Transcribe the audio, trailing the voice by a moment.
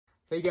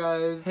Hey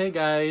guys! Hey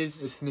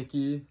guys! It's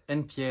Nicky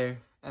and Pierre.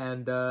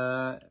 And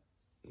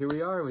here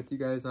we are with you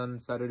guys on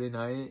Saturday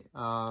night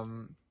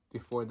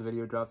before the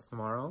video drops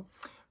tomorrow.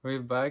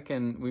 We're back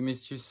and we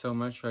missed you so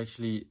much. We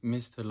actually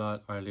missed a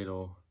lot our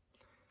little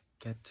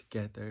get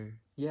together.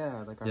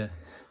 Yeah, like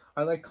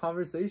our like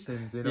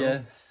conversations, you know?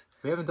 Yes.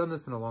 We haven't done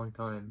this in a long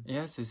time.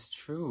 Yes, it's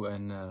true,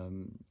 and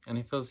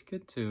it feels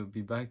good to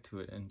be back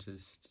to it and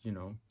just, you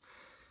know,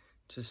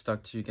 just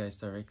talk to you guys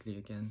directly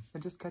again.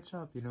 And just catch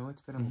up, you know? It's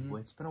been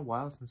a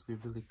while since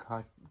we've really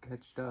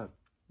catched up.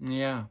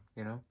 Yeah.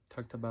 You know?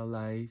 Talked about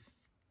life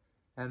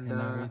and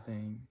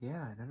everything.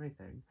 Yeah, and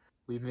everything.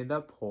 We made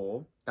that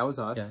poll. That was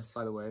us, yes.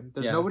 By the way.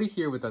 There's nobody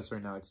here with us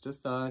right now. It's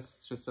just us.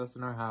 It's just us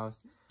in our house.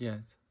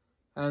 Yes.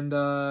 And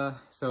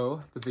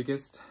so the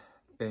biggest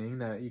thing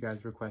that you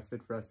guys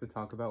requested for us to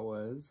talk about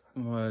was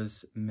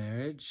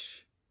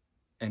marriage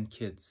and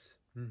kids.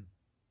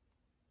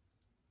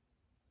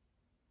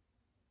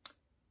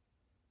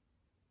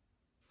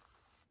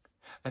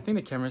 I think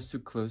the camera's too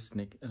close,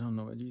 Nick. I don't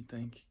know. What do you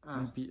think?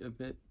 Maybe a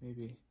bit.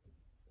 Maybe.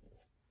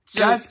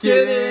 Just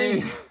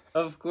kidding!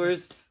 Of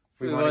course,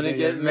 we want to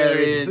get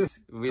married.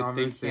 We're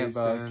thinking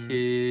about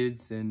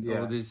kids and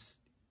all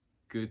these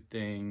good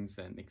things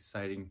and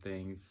exciting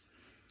things.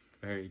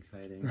 Very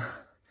exciting.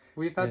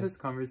 We've had this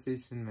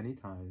conversation many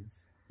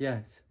times.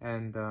 Yes.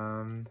 And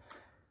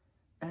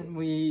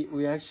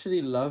we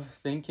actually love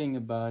thinking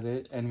about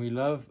it, and we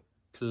love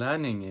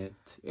planning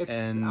it. It's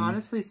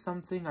honestly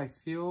something I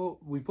feel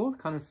we both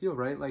kind of feel,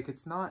 right? Like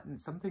it's not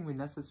something we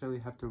necessarily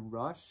have to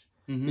rush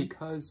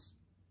because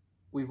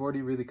we've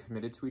already really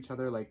committed to each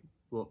other, like,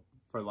 well,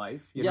 for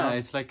life. You know?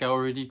 It's like I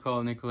already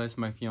call Nicholas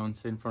my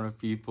fiance in front of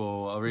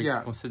people. I already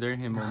consider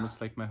him almost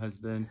like my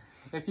husband.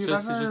 If you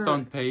just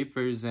on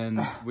papers,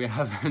 and we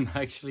haven't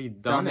actually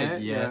done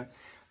it yet. Yeah.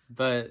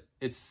 But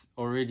it's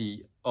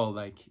already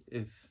like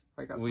if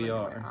we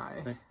are.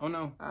 Like, oh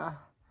no.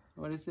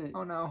 What is it?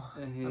 Oh no.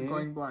 I'm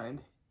going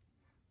blind.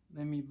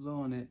 Let me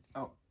blow on it.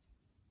 Oh.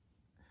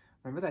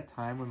 Remember that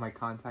time when my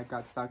contact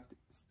got stuck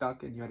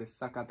and you had to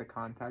suck out the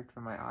contact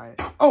from my eye?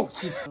 Oh,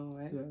 jeez.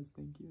 Yes,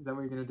 thank you. Is that what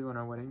you're going to do on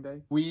our wedding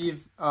day?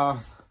 We've, I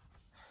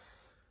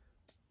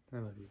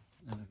love you.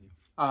 I love you.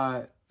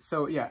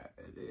 So yeah,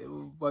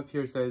 what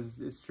Pierre says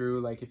is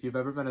true. Like, if you've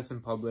ever met us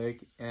in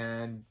public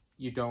and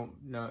you don't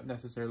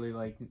necessarily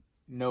like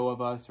know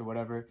of us or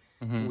whatever,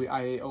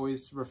 I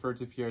always refer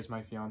to Pierre as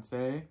my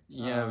fiance.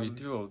 Yeah, we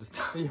do all the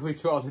time. We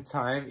do all the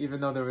time, even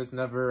though there was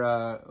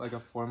never like a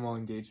formal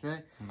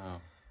engagement.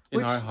 No.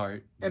 In our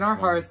heart. In our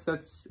hearts,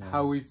 that's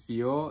how we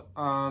feel.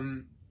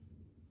 Who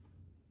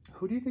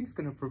do you think's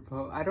gonna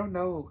propose? I don't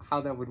know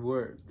how that would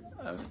work.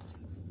 I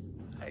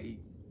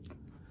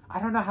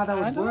don't know how that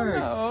would work.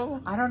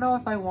 I don't know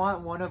if I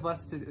want one of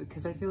us to,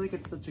 because I feel like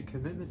it's such a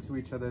commitment to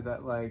each other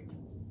that, like,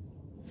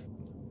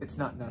 it's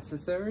not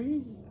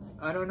necessary.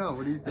 I don't know.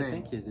 What do you think? I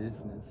think it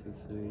is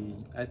necessary.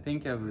 I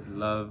think I would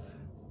love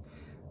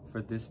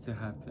for this to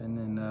happen,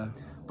 and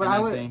but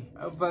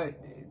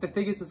the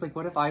thing is like,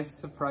 what if I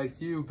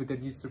surprised you, but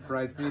then you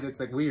surprised me?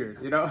 That's like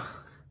weird, you know?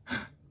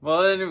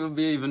 Well, then it would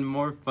be even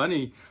more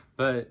funny.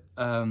 But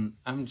I'm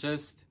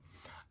just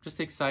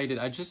excited.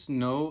 I just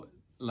know,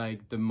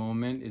 like, the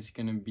moment is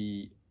gonna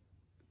be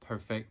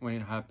perfect when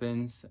it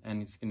happens,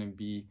 and it's gonna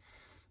be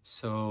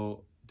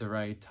so the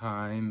right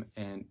time,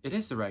 and it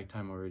is the right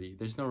time already.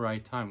 There's no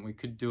right time. We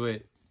could do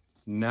it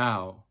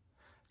now.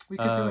 We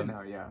could do it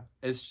now, yeah.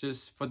 It's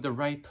just for the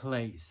right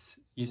place.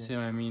 You see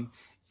what I mean?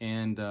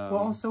 And well,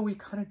 also we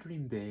kind of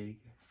dream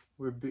big.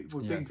 We're big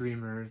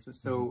dreamers,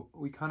 so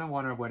we kind of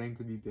want our wedding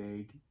to be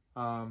big.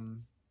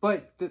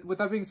 But with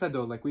that being said,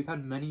 though, like, we've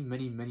had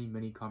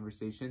many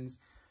conversations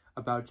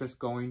about just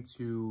going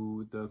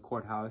to the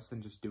courthouse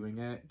and just doing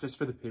it, just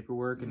for the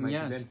paperwork and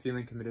like then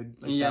feeling committed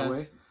like that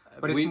way.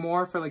 But it's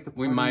more for like the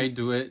party. We might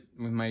do it.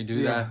 We might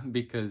do that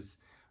because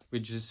we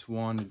just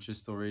want to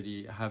just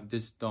already have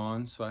this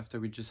done. So after,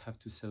 we just have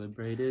to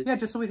celebrate it. Yeah,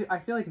 just so I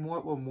feel like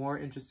we're more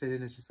interested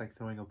in is just like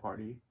throwing a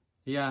party.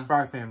 Yeah. For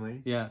our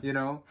family. Yeah. You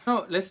know?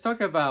 No, let's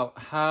talk about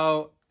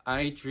how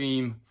I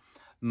dream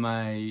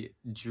my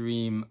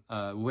dream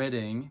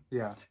wedding.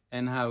 Yeah.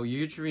 And how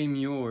you dream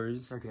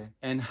yours. Okay.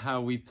 And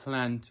how we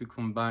plan to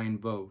combine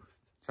both.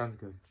 Sounds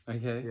good.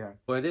 Okay? Yeah.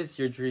 What is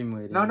your dream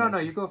wedding? No,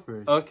 you go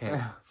first. Okay.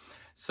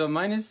 So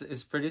mine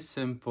is pretty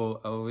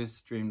simple. I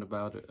always dreamed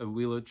about a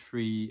willow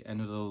tree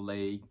and a little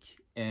lake,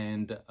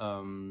 and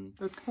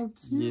that's so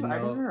cute. You know, I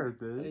never heard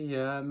this.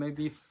 Yeah,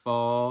 maybe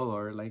fall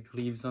or like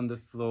leaves on the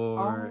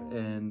floor,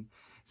 and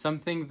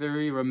something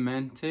very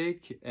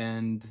romantic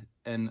and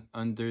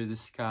under the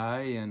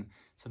sky, and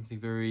something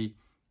very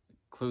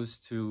close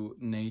to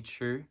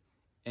nature,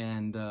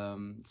 and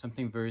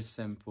something very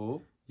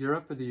simple.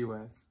 Europe or the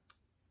US?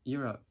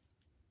 Europe.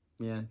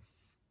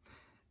 Yes.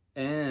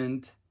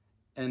 And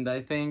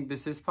I think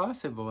this is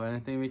possible, and I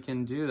think we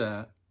can do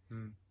that.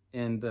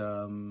 And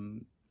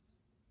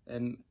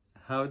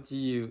how do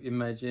you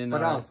imagine?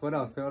 What else?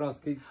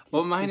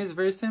 Well, mine is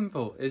very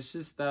simple. It's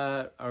just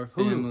that our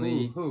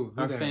family,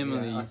 our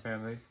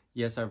families,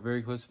 yes, our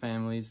very close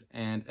families,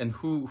 and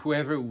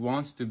whoever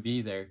wants to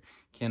be there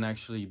can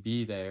actually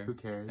be there. Who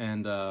cares?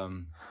 And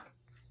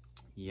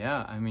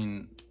yeah, I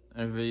mean,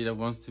 everybody that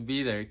wants to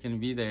be there can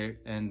be there,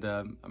 and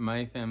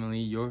my family,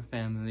 your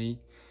family,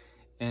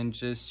 and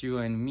just you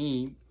and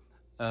me.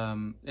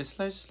 It's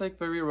like just like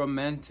very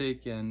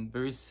romantic and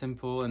very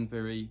simple and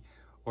very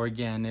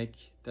organic.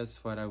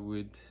 That's what I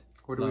would.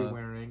 What are we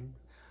wearing?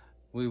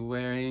 We're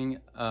wearing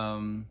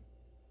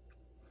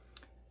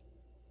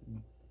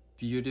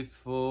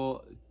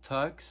beautiful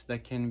tux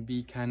that can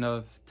be kind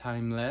of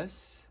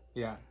timeless.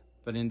 Yeah.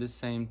 But in the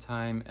same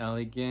time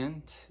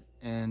elegant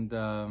and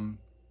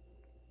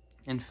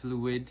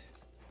fluid.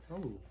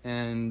 Oh.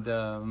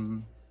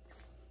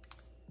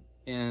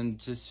 And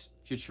just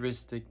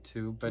futuristic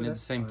too, but at the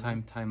same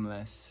time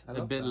timeless.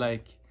 A bit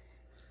like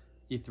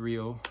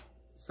ethereal.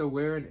 So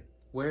where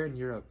in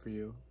Europe for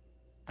you?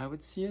 I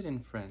would see it in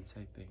France,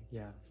 I think.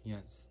 Yeah.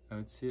 Yes, I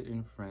would see it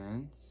in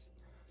France.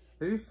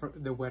 Maybe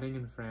the wedding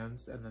in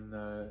France and then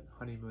the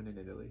honeymoon in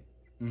Italy.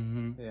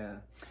 Mm-hmm. Yeah.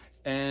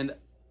 And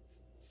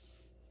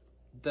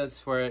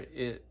that's where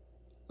it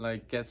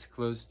like gets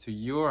close to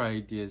your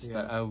ideas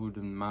that I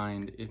wouldn't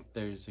mind if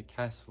there's a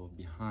castle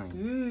behind.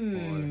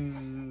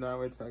 Now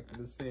we're talking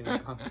the same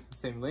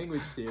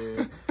language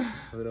here.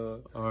 A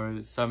little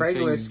or something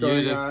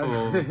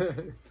beautiful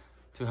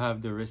to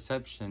have the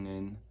reception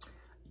in.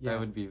 Yeah. That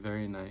would be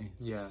very nice.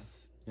 Yeah.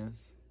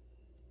 Yes.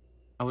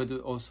 I would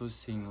also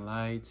sing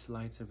lights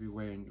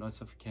everywhere, and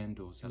lots of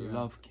candles. I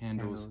love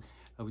candles.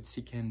 I would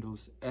see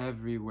candles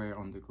everywhere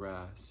on the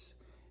grass,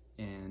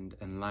 and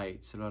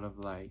lights, a lot of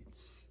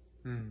lights.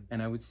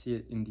 And I would see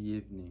it in the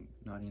evening,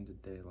 not in the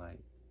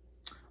daylight.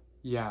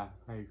 Yeah,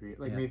 I agree.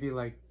 Like maybe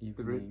like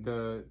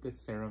the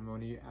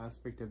ceremony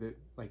aspect of it,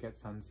 like at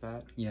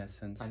sunset. Yeah,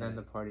 sunset. And then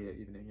the party at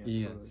evening.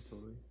 Yeah,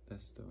 totally.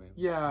 That's the way.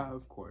 Yeah,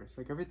 of course.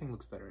 Like everything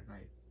looks better at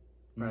night,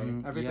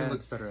 right? Everything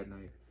looks better at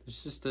night.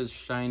 It's just the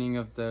shining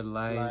of the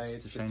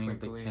lights, the shining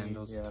of the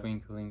candles, the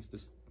twinklings,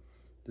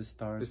 the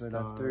stars right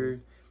after,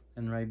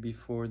 and right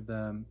before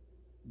the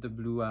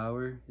blue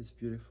hour is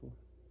beautiful.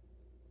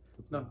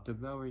 No, the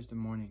blue hour is the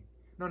morning.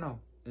 No.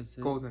 Is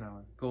it? Golden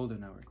hour.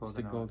 Golden hour. It's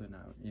the golden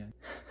hour, yeah.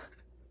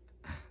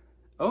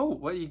 Oh,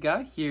 what you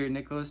got here,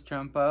 Nicholas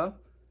Trumpa?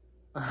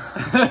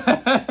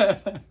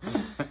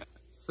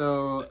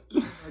 So,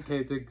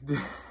 okay,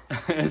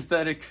 is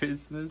that a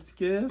Christmas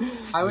gift?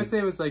 I would say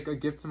it was like a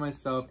gift to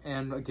myself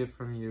and a gift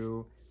from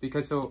you.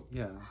 Because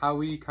how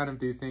we kind of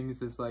do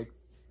things is like,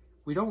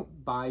 we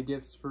don't buy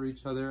gifts for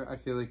each other. I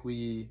feel like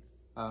we...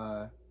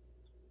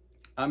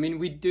 I mean,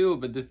 we do,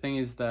 but the thing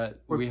is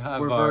that we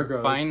have our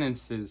Virgos.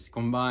 Finances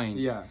combined.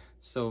 Yeah.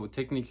 So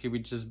technically, we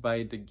just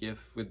buy the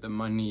gift with the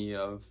money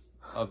of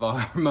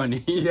our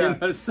money. Yeah. You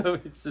know? So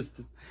it's just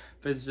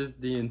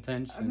the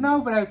intention. No,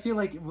 but I feel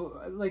like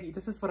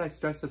this is what I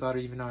stress about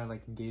it, even our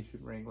like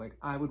engagement ring. Like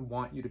I would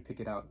want you to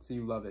pick it out so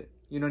you love it.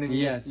 You know what I mean?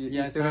 Yes.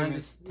 Yes, I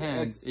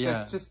understand.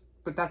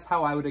 But that's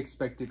how I would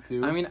expect it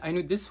to. I mean, I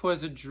knew this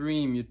was a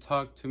dream you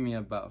talked to me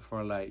about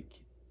for like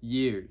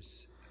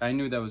years. I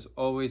knew that was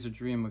always a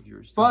dream of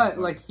yours. But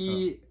like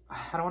I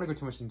don't want to go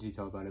too much in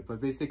detail about it,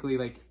 but basically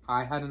like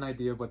I had an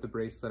idea of what the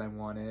bracelet I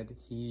wanted.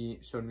 He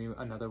showed me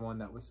another one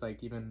that was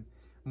like even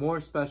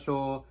more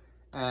special,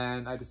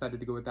 and I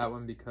decided to go with that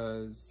one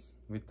because...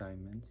 With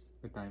diamonds,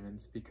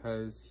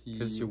 because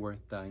you're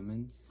worth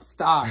diamonds.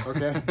 Stop,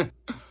 okay?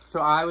 So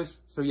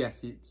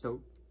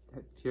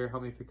Pierre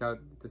helped me pick out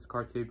this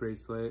Cartier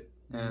bracelet,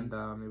 and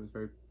it was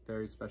very,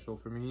 very special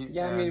for me.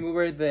 Yeah, I mean, we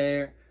were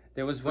there.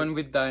 There was one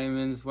with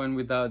diamonds, one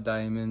without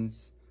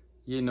diamonds.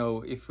 You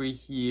know, if we're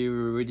here, we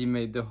already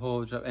made the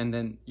whole job. And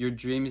then your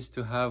dream is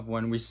to have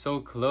one. We're so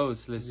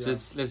close. Let's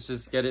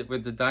just get it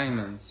with the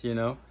diamonds, you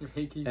know?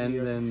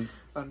 And then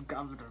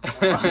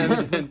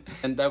uncomfortable.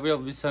 and that will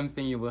be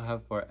something you will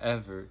have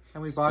forever.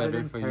 And we bought it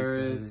in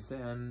Paris,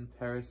 and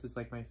Paris is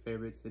like my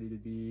favorite city to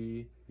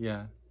be.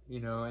 Yeah. You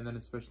know, and then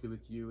especially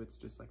with you, it's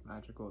just like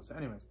magical. So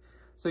anyways.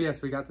 So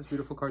yes, we got this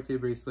beautiful Cartier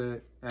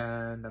bracelet,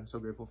 and I'm so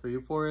grateful for you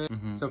for it.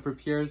 So for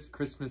Pierre's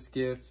Christmas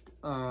gift,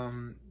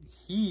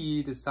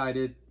 he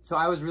decided... So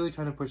I was really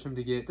trying to push him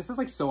to get... This is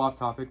like so off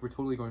topic. We're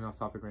totally going off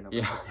topic right now.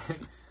 Yeah.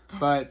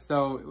 But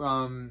so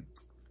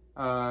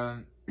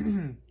for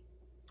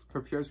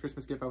Pierre's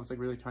Christmas gift, I was like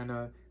really trying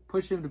to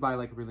push him to buy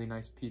like a really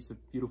nice piece of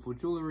beautiful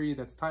jewelry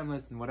that's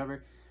timeless and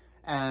whatever.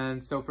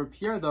 And so for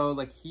Pierre though,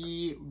 like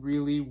he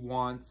really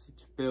wants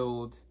to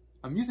build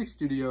a music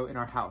studio in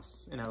our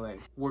house in LA.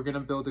 We're gonna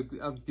build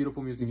a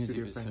beautiful music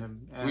studio for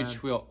him.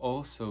 Which will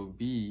also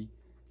be,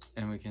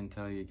 and we can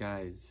tell you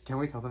guys. Can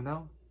we tell them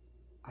now?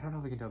 I don't know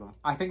if we can tell them.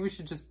 I think we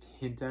should just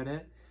hint at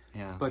it.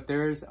 Yeah. But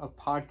there's a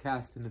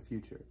podcast in the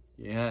future.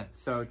 Yes.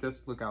 So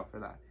just look out for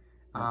that.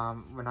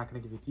 We're not gonna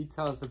give you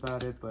details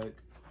about it, but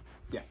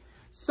yeah.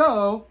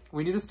 So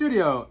we need a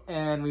studio,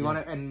 and we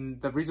want to.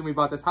 And the reason we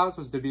bought this house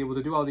was to be able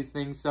to do all these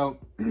things. So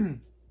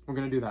we're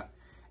gonna do that.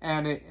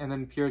 And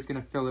then Pierre's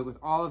gonna fill it with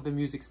all of the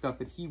music stuff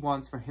that he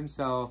wants for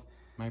himself,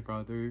 my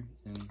brother,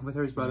 and with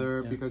his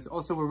brother, because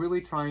also we're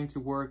really trying to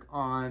work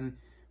on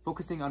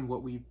focusing on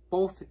what we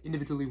both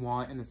individually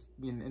want in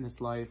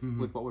this life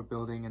with what we're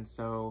building. And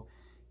so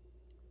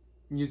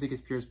music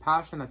is Pierre's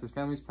passion, that's his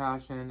family's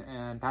passion,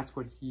 and that's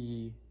what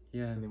he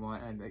really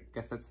want. And I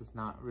guess that's just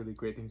not really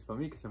great things about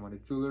me because I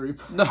wanted jewelry.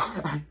 No,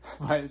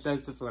 but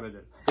that's just what it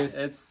is.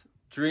 It's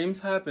dreams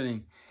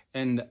happening.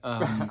 And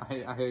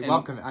I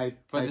welcome it.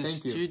 For the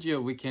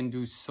studio, we can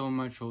do so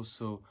much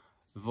also,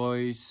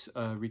 voice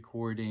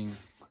recording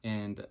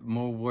and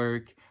more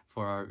work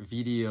for our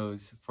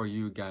videos for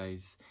you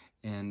guys.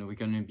 And we're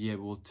gonna be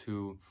able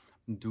to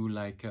do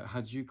like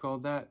how do you call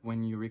that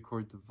when you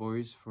record the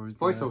voice for the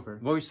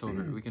voiceover?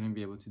 We're gonna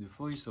be able to do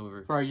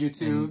voiceover for our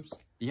YouTubes.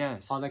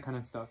 Yes, all that kind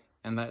of stuff.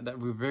 And that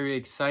we're very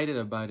excited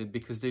about it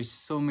because there's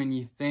so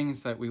many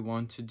things that we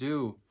want to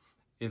do,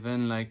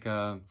 even like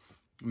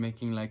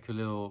making like a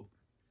little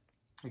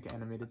like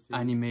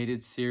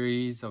animated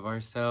series of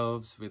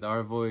ourselves with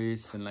our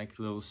voice and like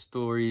little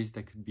stories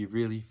that could be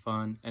really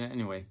fun. And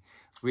anyway,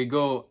 we're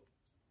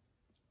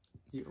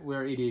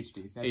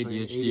ADHD. That's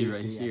ADHD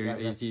right here.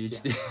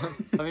 ADHD. Yeah.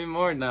 Tell me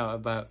more now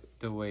about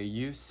the way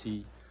you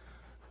see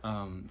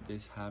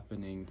this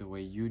happening, the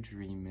way you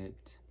dream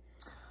it.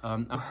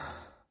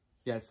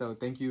 Yeah, so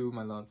thank you,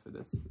 my love, for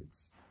this.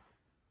 It's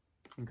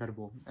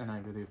incredible, and I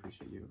really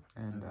appreciate you.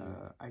 And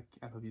I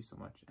love you so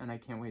much. And I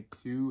can't wait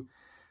to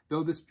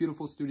build this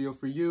beautiful studio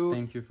for you.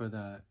 Thank you for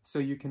that. So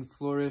you can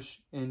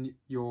flourish in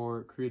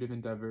your creative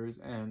endeavors,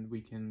 and we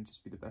can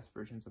just be the best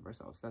versions of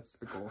ourselves. That's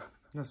the goal.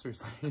 No,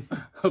 seriously.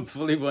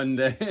 Hopefully one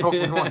day.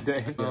 Hopefully one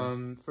day.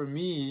 Yes. For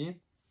me,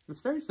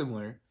 it's very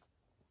similar.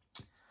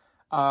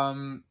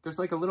 There's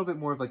like a little bit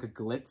more of like a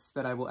glitz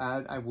that I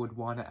would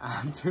want to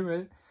add to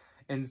it,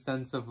 in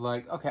sense of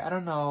like, okay, I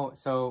don't know.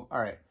 So,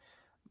 all right,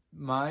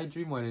 my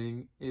dream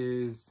wedding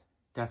is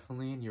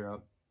definitely in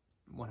Europe,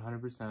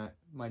 100%.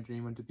 My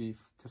dream would be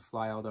to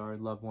fly all our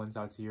loved ones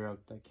out to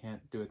Europe that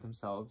can't do it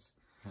themselves.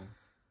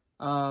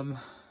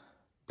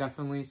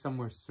 Definitely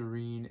somewhere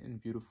serene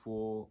and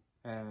beautiful,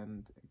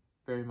 and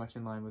very much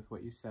in line with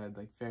what you said,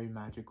 like very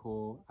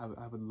magical.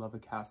 I would love a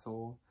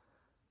castle.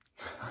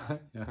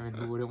 Yeah. I mean,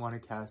 who wouldn't want a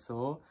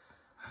castle?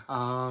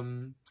 A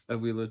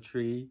willow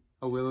tree.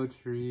 A willow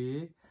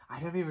tree. I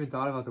never even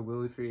thought about the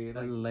willow tree.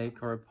 Like a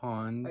lake or a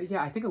pond.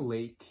 Yeah, I think a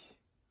lake.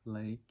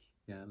 Lake.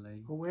 Yeah,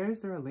 lake. But where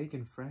is there a lake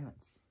in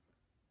France?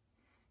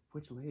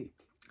 Which lake?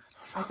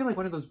 I feel like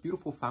one of those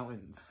beautiful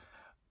fountains.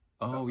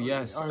 Oh,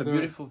 yes. A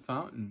beautiful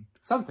fountain.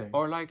 Something.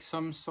 Or like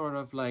some sort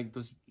of like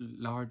those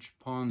large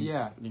ponds.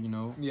 Yeah. You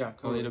know? Yeah.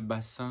 Call it a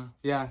bassin.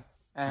 Yeah.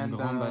 And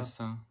grand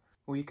bassin.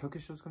 Oui, quelque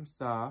chose comme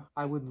ça.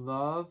 I would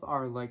love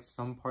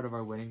some part of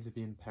our wedding to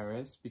be in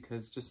Paris,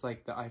 because just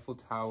like the Eiffel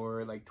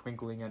Tower, like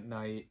twinkling at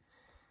night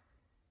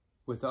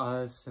with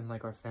us and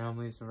like our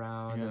families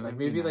around, and like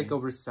maybe like a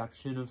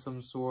reception of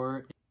some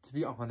sort. To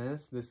be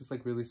honest, this is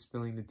like really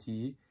spilling the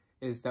tea,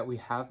 is that we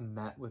have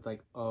met with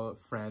like a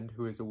friend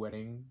who is a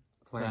wedding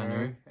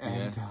planner.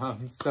 And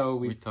so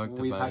we've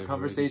had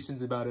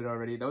conversations about it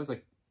already. That was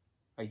like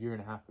a year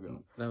and a half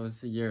ago. That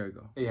was a year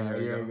ago. Yeah, a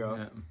year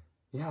ago.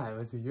 Yeah, it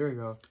was a year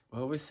ago.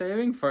 Well, we're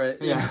saving for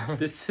it. Yeah.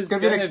 This is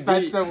gonna be an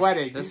expensive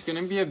wedding. That's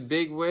gonna be a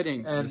big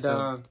wedding. And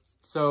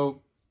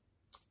so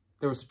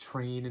there was a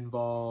train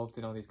involved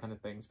and all these kind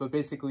of things. But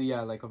basically,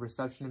 yeah, like a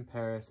reception in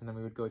Paris, and then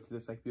we would go to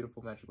this like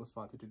beautiful magical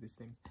spot to do these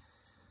things.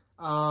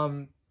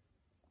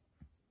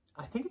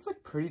 I think it's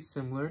like pretty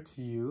similar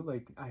to you.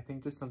 Like, I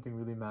think just something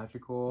really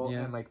magical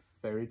and like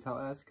fairy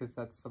tale-esque, because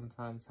that's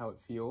sometimes how it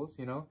feels,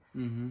 you know?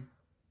 Mm-hmm.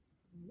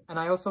 And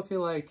I also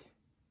feel like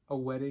a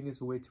wedding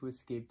is a way to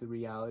escape the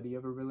reality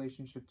of a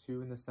relationship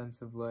too, in the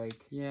sense of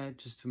like... Yeah,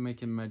 just to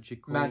make it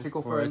magical.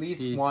 Magical for at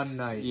least one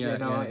night, you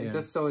know?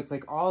 Just so it's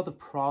like all the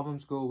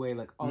problems go away,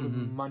 like all the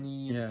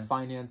money and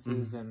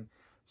finances and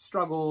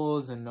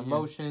struggles and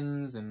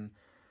emotions and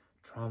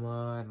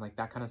trauma and like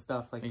that kind of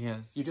stuff. Like,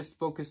 you just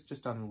focus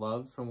just on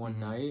love for one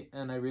night,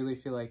 and I really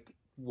feel like,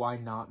 why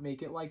not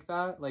make it like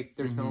that? Like,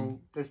 there's no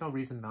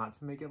reason not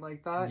to make it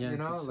like that, you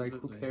know? Absolutely.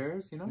 Like, who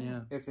cares, you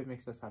know? If it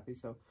makes us happy.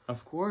 So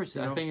of course,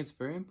 I think it's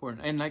very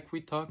important. And like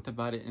we talked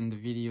about it in the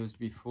videos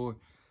before,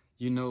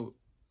 you know,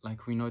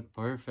 like, we're not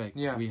perfect.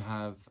 We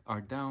have our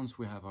downs,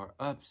 we have our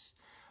ups,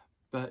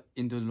 but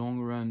in the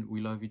long run,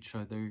 we love each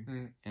other,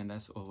 and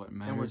that's all what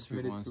matters.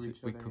 And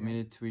we're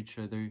committed to each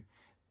other.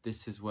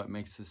 This is what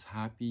makes us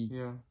happy.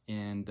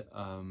 And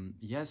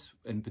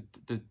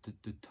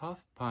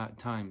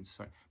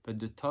but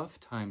the tough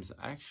times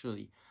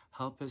actually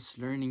help us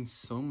learning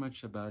so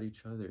much about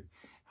each other,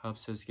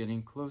 helps us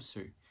getting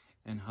closer,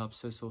 and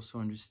helps us also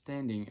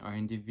understanding our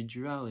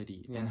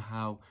individuality and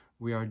how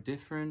we are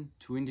different,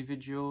 two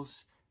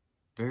individuals,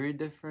 very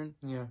different,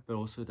 but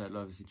also that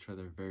loves each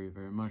other very,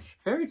 very much.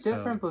 Very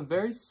different, but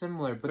very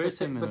similar. But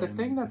the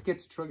thing that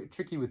gets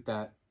tricky with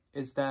that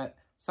is that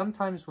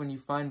sometimes when you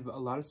find a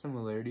lot of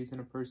similarities in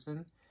a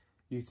person,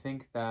 you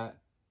think that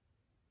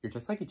you're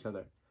just like each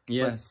other.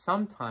 But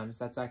sometimes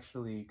that's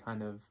actually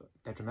kind of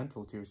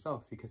detrimental to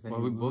yourself, because then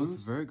we're both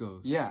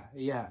Virgos. Yeah.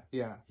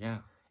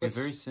 It's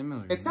very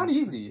similar. It's not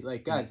easy.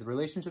 Like, guys,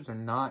 relationships are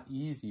not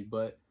easy,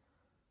 but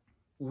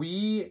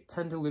we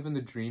tend to live in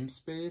the dream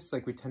space,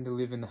 like we tend to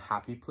live in the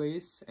happy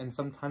place, and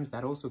sometimes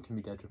that also can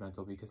be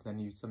detrimental because then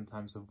you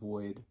sometimes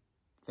avoid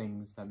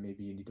things that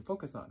maybe you need to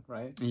focus on,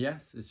 right?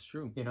 Yes, it's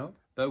true. You know?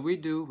 But we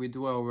do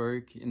our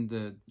work in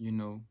the,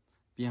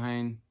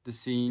 behind the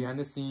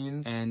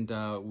scenes, and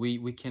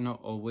we cannot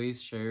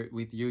always share it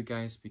with you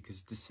guys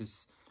because this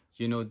is,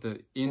 the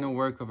inner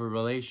work of a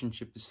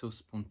relationship is so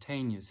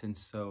spontaneous, and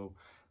so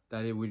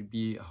that it would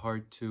be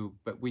hard to,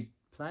 but we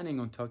planning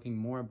on talking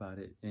more about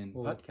it in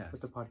podcast.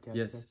 With the podcast.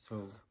 Yes. Yeah.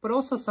 So, but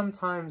also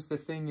sometimes the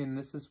thing, and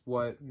this is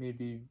what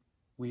maybe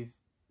we've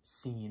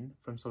seen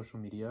from social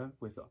media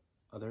with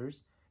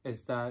others,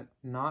 is that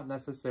not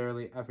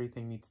necessarily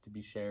everything needs to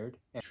be shared.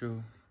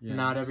 True. Yes.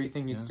 Not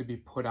everything needs to be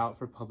put out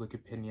for public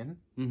opinion.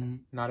 Mm-hmm.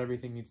 Not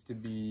everything needs to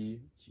be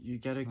you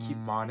gotta keep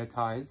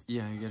monetized.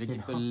 Yeah, you gotta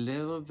keep a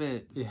little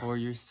bit for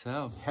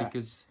yourself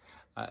because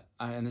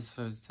and that's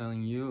what I was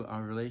telling you,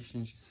 our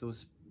relationship is so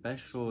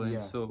special and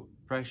so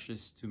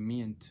precious to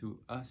me and to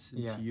us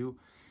and to you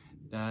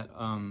that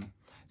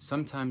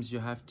sometimes you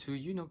have to,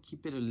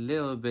 keep it a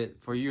little bit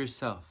for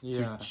yourself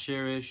to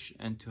cherish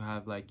and to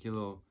have like a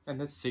little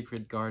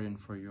sacred garden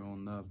for your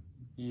own love.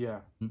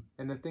 Yeah.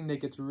 And the thing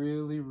that gets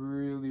really,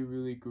 really,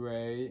 really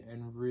gray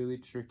and really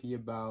tricky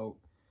about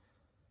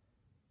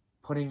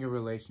putting your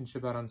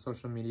relationship out on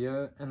social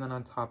media and then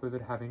on top of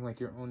it having like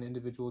your own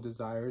individual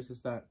desires is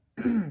that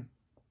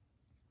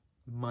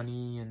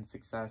money and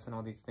success and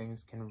all these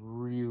things can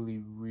really,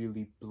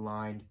 really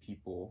blind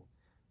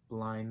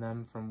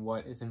them from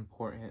what is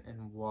important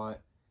and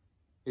what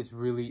is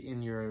really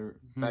in your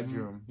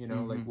bedroom,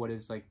 like what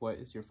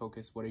is your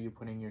focus, what are you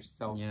putting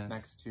yourself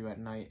next to at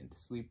night and to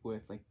sleep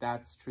with, like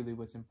that's truly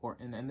what's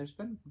important. And there's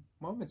been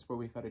moments where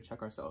we've had to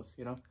check ourselves,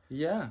 and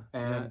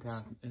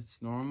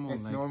it's normal.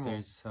 It's normal.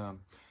 There's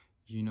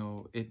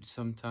it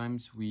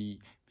sometimes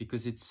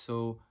because it's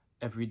so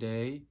every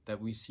day that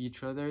we see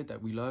each other,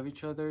 that we love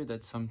each other,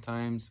 that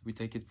sometimes we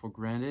take it for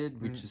granted,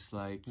 which is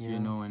like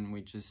and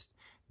we just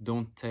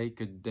don't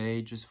take a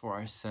day just for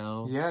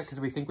ourselves. Yeah,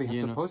 because we think we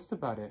have to post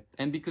about it.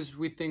 And because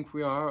we think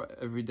we are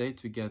every day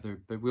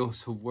together, but we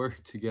also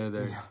work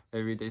together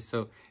every day.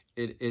 So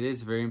it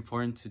is very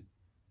important to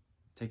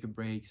take a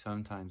break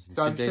sometimes.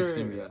 So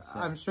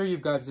I'm sure you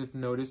guys have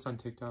noticed on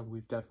TikTok,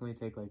 we've definitely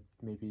taken like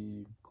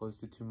maybe close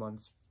to 2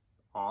 months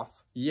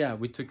off. Yeah,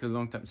 we took a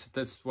long time. So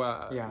that's what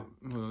I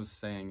was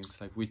saying.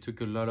 It's like we took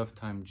a lot of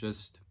time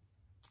just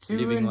to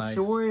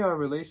enjoy our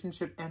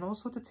relationship and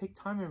also to take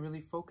time and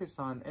really focus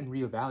on and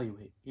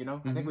reevaluate,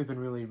 I think we've been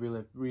really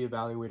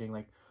reevaluating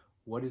like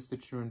what is the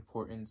true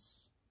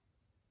importance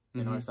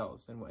in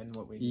ourselves and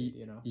what we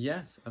need,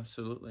 Yes,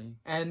 absolutely.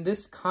 And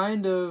this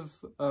kind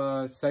of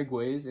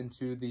segues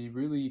into the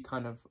really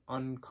kind of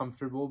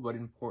uncomfortable but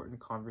important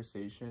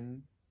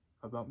conversation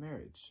about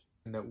marriage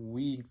and that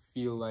we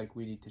feel like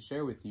we need to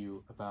share with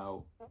you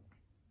about.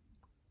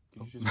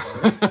 Did you just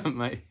fart?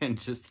 My hand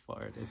just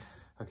farted.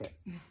 Okay.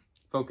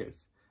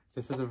 Focus.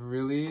 This is a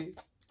really...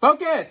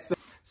 Focus!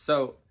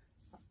 So,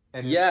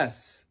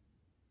 yes,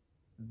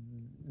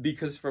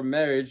 because for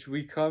marriage,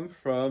 we come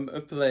from a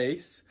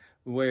place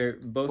where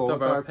both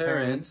of our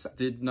parents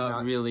did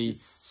not really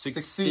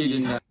succeed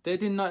in that. They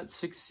did not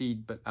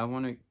succeed, but I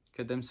want to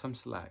cut them some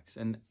slacks.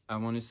 And I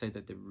want to say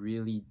that they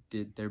really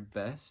did their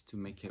best to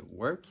make it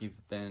work.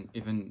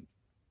 Even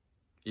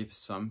if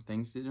some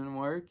things didn't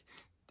work,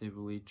 they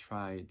really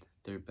tried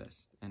their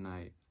best. And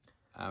I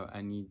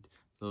need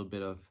a little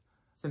bit of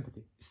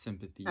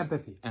sympathy,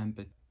 empathy.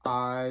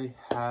 I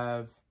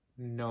have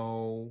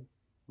no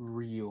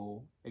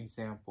real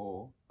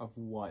example of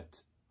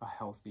what a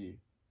healthy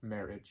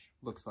marriage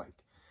looks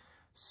like.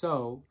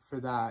 So for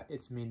that,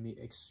 it's made me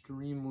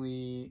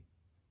extremely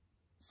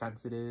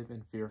sensitive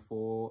and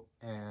fearful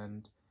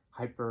and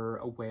hyper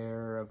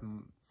aware of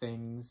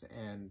things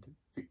and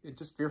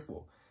just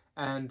fearful.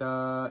 And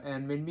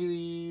made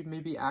me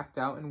maybe act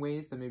out in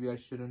ways that maybe I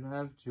shouldn't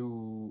have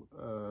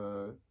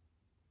to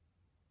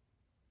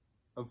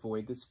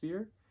avoid this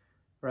fear,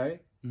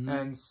 right?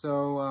 And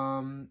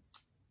so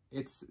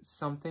it's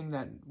something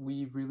that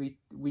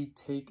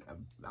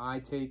I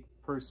take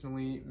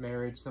personally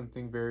marriage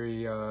something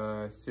very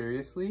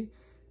seriously.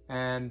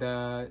 And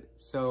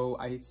so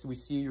we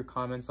see your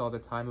comments all the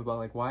time about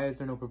like, why is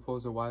there no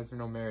proposal, why is there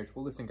no marriage?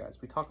 Well, listen guys,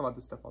 we talk about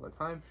this stuff all the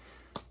time,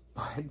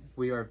 but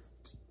we are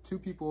two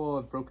people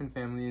of broken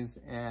families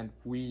and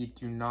we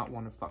do not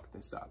want to fuck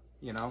this up,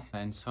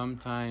 And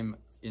sometime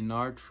in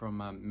our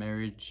trauma,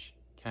 marriage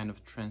kind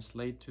of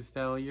translate to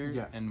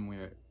failure, and we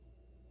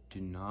do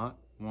not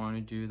want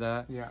to do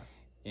that.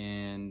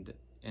 And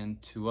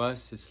to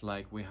us it's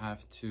like we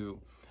have to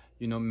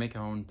make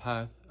our own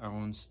path, our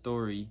own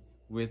story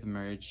with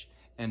marriage,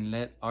 and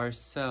let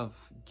ourselves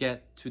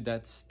get to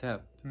that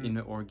step in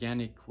an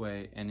organic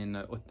way and in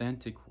an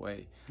authentic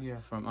way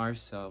from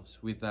ourselves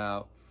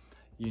without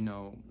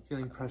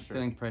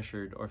feeling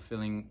pressured or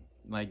feeling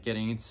like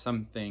getting into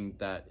something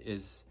that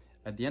is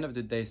at the end of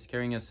the day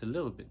scaring us a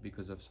little bit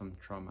because of some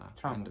trauma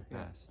in the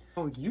past.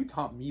 Oh, you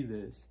taught me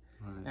this.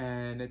 Right.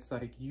 And it's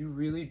like you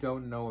really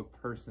don't know a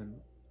person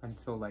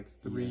until like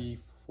 3,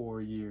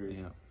 4 years.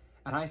 Yeah.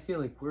 And I feel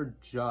like we're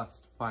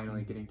just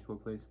finally getting to a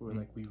place where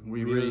like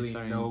we really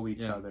know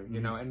each other, you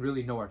know, and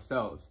really know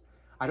ourselves.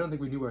 I don't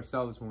think we knew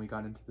ourselves when we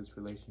got into this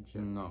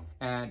relationship. No.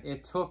 And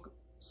it took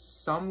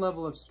some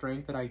level of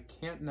strength that I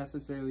can't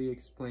necessarily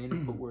explain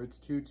and put words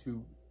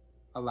to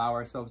allow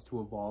ourselves to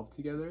evolve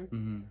together.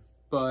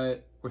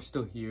 But we're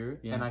still here,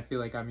 and I feel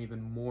like I'm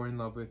even more in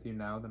love with you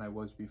now than I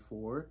was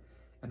before.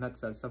 And that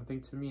says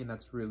something to me, and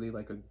that's really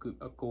like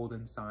a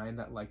golden sign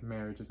that like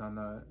marriage is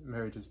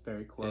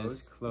very close.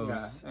 It's close.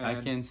 Yeah, I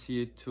can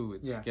see it too.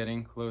 It's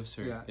getting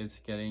closer. Yeah. It's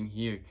getting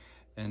here.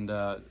 And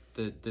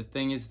the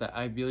thing is that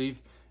I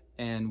believe,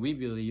 and we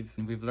believe,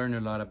 and we've learned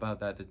a lot about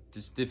that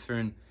there's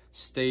different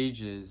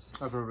stages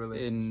of a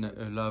relationship.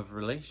 In a love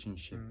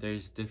relationship.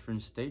 There's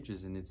different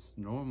stages, and it's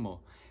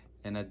normal.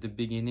 And at the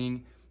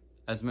beginning,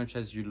 as much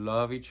as you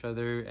love each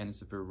other, and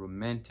it's a very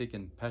romantic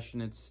and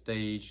passionate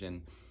stage,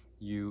 and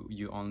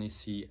you only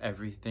see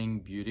everything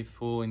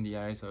beautiful in the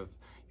eyes of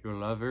your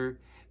lover,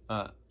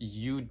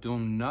 you do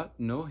not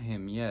know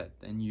him yet,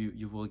 and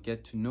you will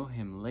get to know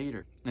him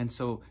later. And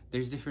so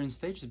there's different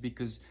stages,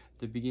 because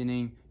the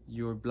beginning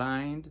you're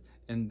blind,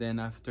 and then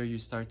after you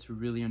start to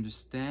really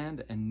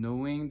understand and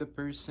knowing the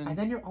person, and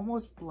then you're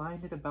almost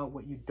blinded about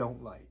what you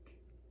don't like.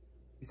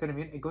 You see what I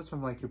mean? It goes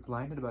from like you're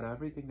blinded about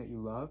everything that you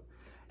love,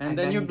 and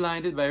then you're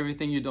blinded by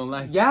everything you don't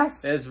like.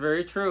 Yes, that's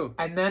very true.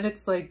 And then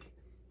it's like,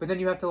 but then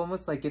you have to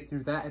almost like get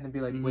through that and then be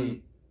like,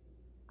 wait,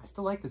 I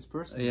still like this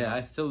person. Yeah, I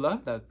still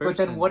love that person. But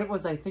then what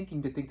was I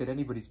thinking to think that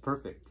anybody's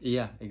perfect?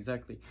 Yeah,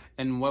 exactly.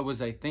 And what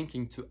was I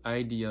thinking to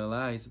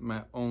idealize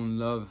my own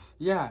love?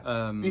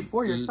 Yeah,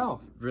 before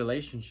yourself.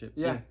 Relationship.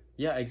 Yeah.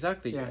 Yeah,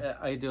 exactly. Yeah.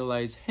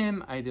 Idealize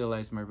him,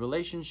 idealize my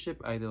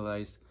relationship,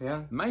 idealize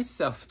yeah.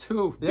 myself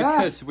too. Yeah.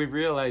 Because we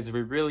realize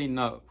we're really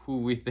not who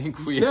we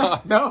think we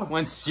are. No.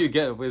 Once you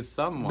get with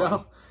someone.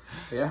 No.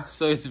 Yeah.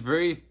 So it's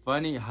very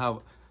funny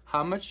how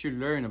much you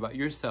learn about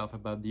yourself,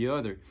 about the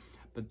other.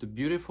 But the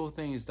beautiful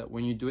thing is that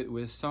when you do it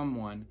with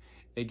someone,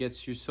 it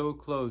gets you so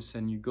close,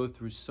 and you go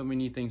through so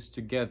many things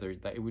together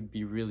that it would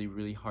be really,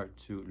 really hard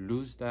to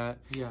lose that.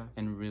 Yeah.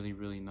 And really,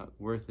 really not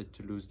worth it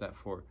to lose that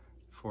for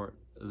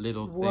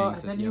little things. Well,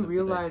 and then you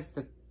realize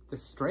that the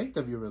strength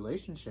of your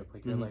relationship,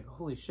 like you're like,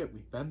 holy shit,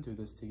 we've been through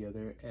this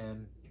together,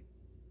 and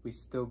we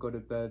still go to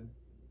bed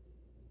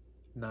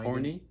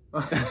horny.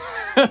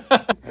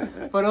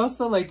 But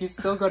also, like, you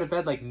still go to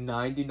bed like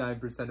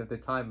 99% of the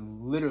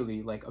time,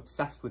 literally like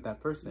obsessed with that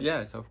person.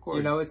 Yes, of course.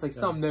 You know, it's like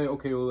someday,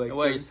 okay, well, like,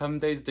 wait, some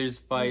days there's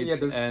fights. Yeah,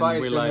 there's and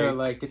fights, we're and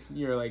like,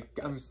 you're like,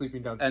 I'm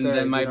sleeping downstairs. And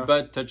then my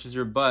butt touches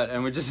your butt,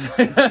 and we're just.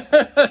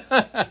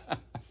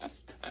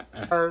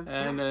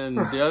 And then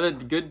the other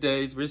good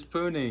days we're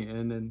spooning,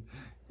 and then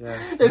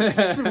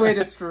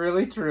it's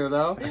really true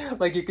though.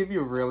 Like, you could be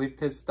really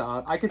pissed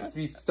off. I could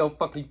be so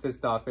fucking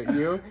pissed off at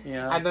you.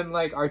 Yeah. And then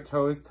like our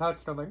toes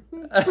touch, and I'm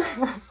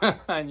like,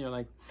 and you're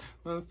like,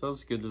 well, it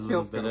feels good a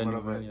little bit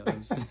anyway.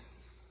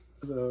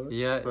 So,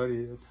 it's funny.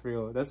 It's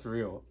real. That's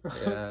real.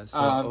 Yeah. So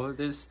all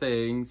these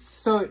things.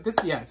 So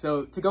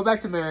to go back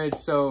to marriage.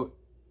 So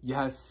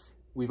yes,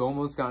 we've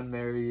almost gotten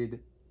married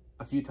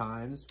a few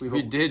times.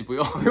 We did. We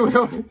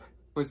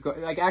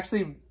like,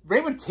 actually,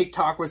 right when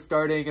TikTok was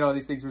starting and all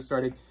these things were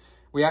starting,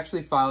 we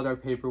actually filed our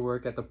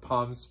paperwork at the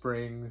Palm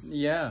Springs.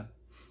 Yeah.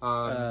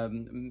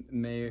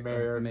 Marriage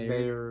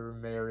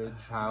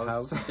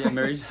house. Yeah,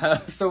 marriage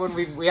house. So when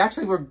we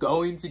actually were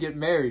going to get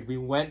married, we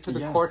went to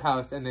the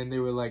courthouse, and then they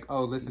were like,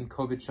 "Oh, listen,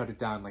 COVID shut it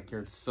down. Like,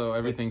 so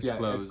everything's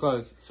closed. It's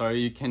closed. Sorry,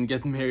 you can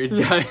get married,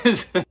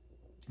 guys."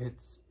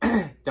 It's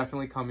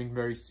definitely coming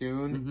very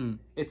soon.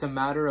 It's a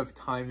matter of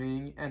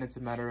timing, and it's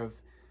a matter of,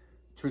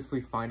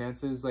 truthfully,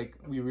 finances. Like,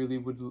 we really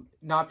would,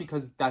 not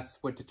because that's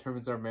what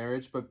determines our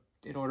marriage, but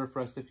in order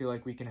for us to feel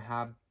like we can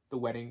have the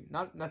wedding,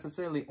 not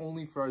necessarily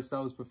only for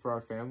ourselves, but for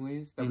our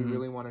families that we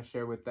really want to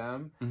share with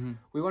them.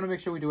 We want to make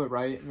sure we do it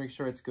right and make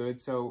sure it's good.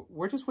 So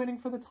we're just waiting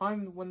for the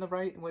time when the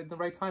right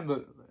time.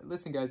 But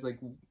listen, guys, like,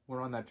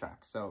 we're on that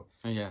track. So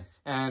yes,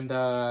 and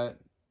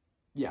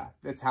yeah,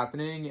 it's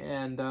happening,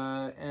 and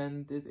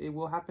it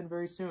will happen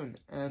very soon.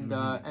 And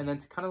then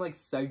to kind of like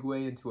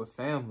segue into a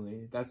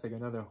family, that's like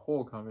another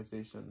whole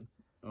conversation.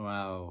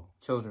 Wow,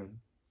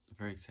 children.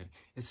 Very exciting.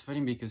 It's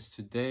funny because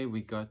today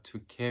we got to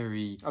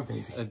carry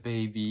a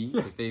baby,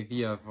 yes. The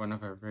baby of one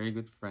of our very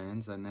good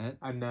friends, Annette.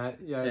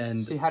 Yes.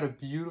 And she had a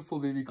beautiful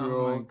baby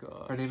girl. Oh my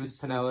God. Her name is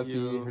Penelope.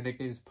 So her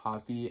nickname is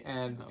Poppy.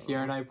 And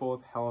Pierre and I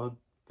both held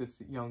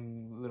this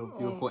young little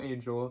beautiful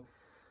angel.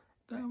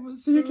 That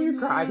was Did you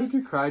cry? Did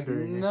you cry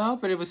during it? No,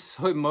 but it was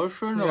so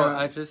emotional. Yeah.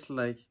 I just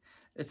like,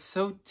 it's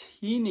so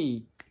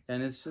teeny.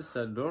 And it's just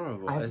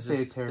adorable. I have to say,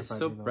 it terrified me. It's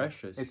so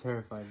precious. It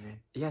terrified me.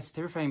 Yeah, it's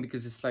terrifying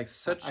because it's like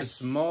such a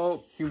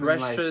small,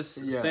 precious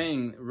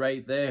thing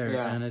right there.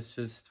 Yeah. And it's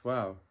just,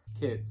 wow.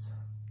 Kids.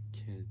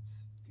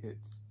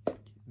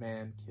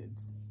 Man,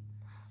 kids.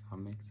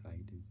 I'm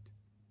excited.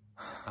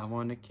 I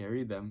want to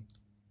carry them.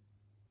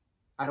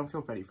 I don't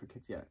feel ready for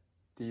kids yet.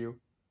 Do you?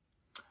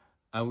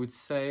 I would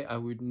say I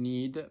would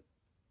need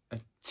a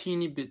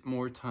teeny bit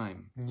more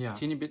time. Yeah.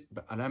 Teeny bit,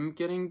 but I'm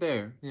getting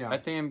there. Yeah. I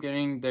think I'm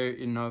getting there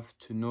enough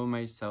to know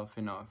myself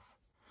enough.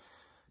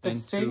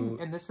 And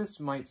this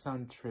might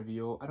sound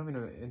trivial. I don't mean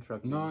to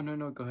interrupt you.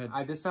 No, go ahead.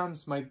 This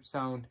might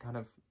sound kind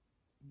of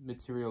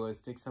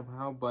materialistic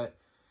somehow, but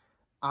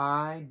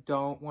I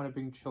don't want to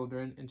bring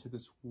children into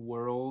this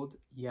world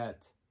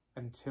yet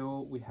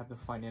until we have the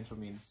financial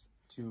means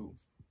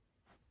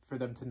for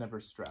them to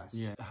never stress.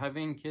 Yeah,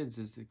 having kids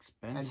is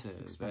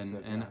expensive,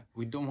 and yeah.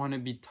 we don't want to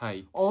be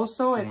tight.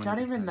 Also, it's not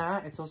even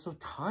that, it's also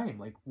time.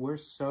 Like, we're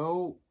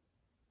so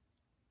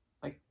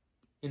like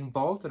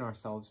involved in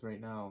ourselves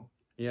right now.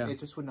 Yeah, it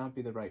just would not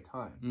be the right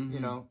time. Mm-hmm. You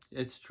know,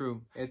 it's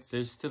true.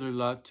 There's still a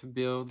lot to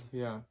build.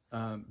 Yeah,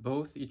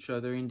 both each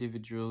other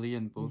individually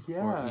and both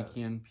for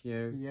Nicky and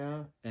Pierre.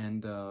 Yeah,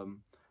 and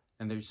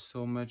there's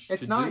so much.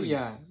 It's to not do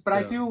but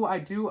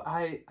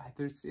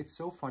it's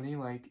so funny.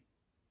 Like,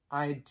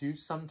 I do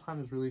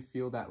sometimes really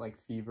feel that like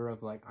fever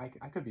of like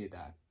I could be a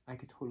dad. I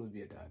could totally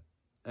be a dad.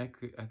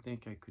 I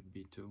think I could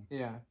be too.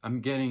 Yeah,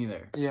 I'm getting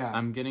there. Yeah,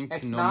 I'm getting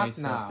to know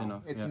myself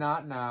enough. It's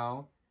not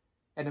now.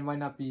 And it might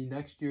not be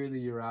next year or the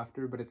year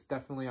after, but it's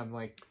definitely, I'm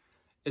like...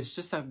 It's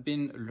just I've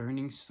been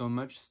learning so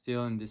much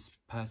still in this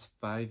past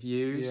 5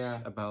 years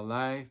about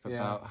life,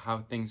 about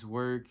how things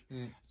work,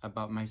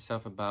 about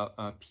myself,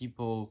 about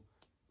people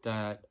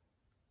that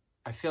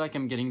I feel like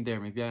I'm getting there.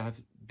 Maybe I have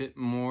a bit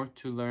more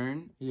to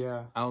learn.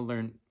 Yeah. I'll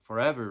learn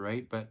forever,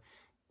 right? But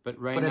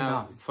now,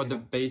 enough, for the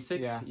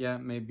basics,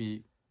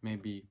 maybe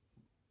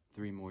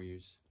 3 more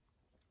years.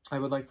 I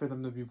would like for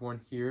them to be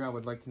born here. I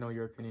would like to know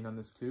your opinion on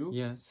this too.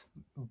 Yes.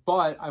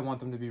 But I want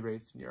them to be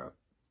raised in Europe.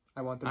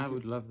 I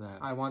would love that.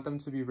 I want them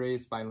to be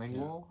raised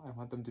bilingual. I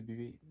want them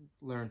to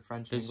learn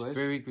French and English. There's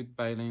very good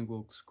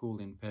bilingual school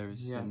in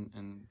Paris and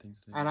things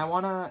like that. And I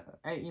want to,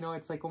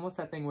 it's like almost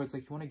that thing where it's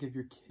like you want to give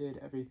your kid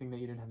everything that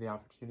you didn't have the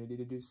opportunity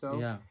to do so.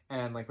 Yeah.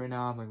 And like right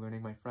now I'm like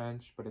learning my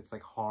French, but it's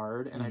like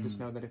hard. And I just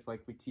know that if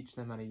like we teach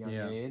them at a young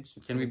age.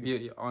 Can we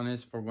be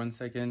honest for 1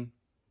 second?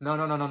 No. I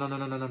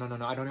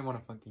don't even want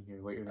to fucking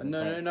hear what you're going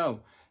to say. No.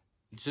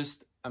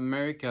 Just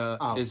America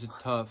is a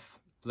tough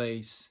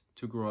place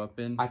to grow up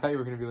in. I thought you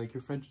were going to be like,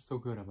 your French is so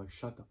good. I'm like,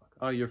 shut the fuck up.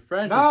 Oh, your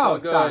French is so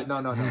good. No.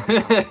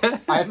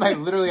 I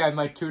have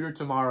my tutor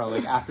tomorrow,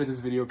 like after this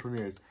video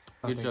premieres.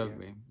 Good job,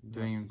 babe.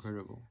 Doing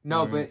incredible.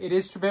 No, but it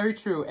is very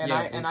true. And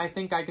I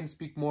think I can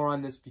speak more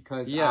on this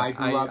because I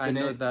grew up in it.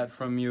 I know that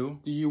from you.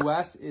 The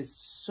US is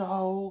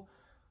so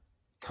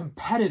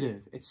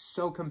competitive. It's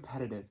so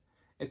competitive.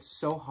 It's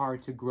so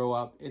hard to grow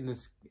up in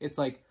this. It's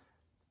like,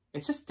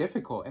 it's just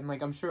difficult. And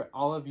like, I'm sure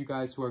all of you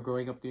guys who are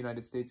growing up in the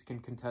United States can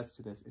contest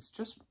to this.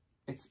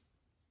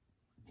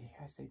 Maybe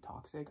I say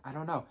toxic? I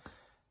don't know.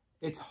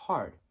 It's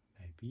hard.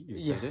 Maybe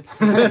you said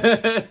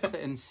it.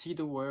 And see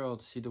the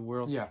world.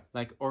 Yeah.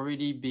 Like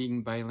already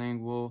being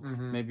bilingual,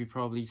 maybe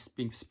probably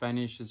speak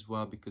Spanish as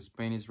well because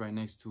Spain is right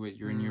next to it.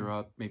 You're in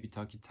Europe, maybe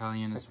talk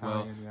Italian as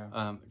well.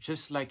 Yeah.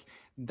 Just like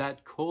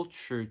that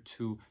culture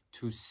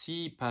to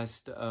see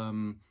past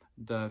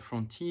the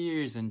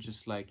frontiers and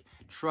just like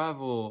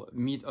travel,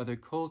 meet other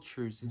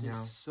cultures. It is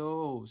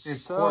so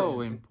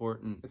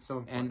important. It's so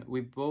important. And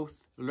we both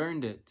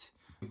learned it.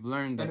 We've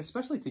learned that. And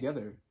especially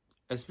together.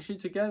 Because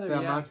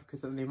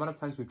the amount of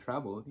times we've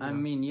traveled. I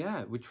mean,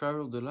 we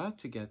traveled a lot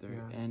together.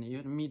 Yeah. And you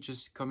and me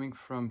just coming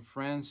from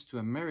France to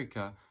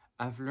America,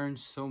 I've learned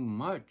so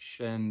much.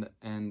 And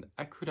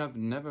I could have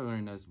never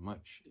learned as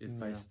much if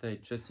I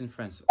stayed just in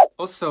France.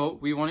 Also,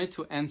 we wanted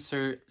to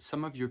answer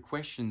some of your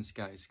questions,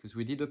 guys, because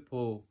we did a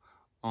poll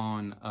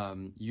on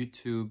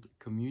YouTube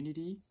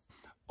community.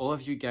 All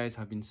of you guys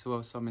have been so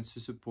awesome and so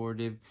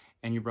supportive,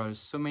 and you brought us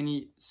so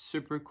many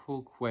super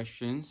cool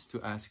questions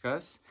to ask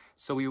us.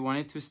 So we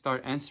wanted to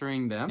start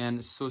answering them.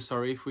 And so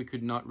sorry if we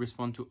could not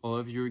respond to all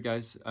of your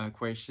guys'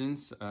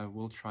 questions.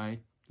 We'll try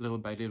little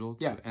by little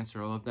to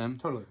answer all of them.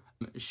 Totally.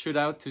 Shout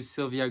out to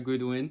Sylvia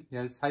Goodwin.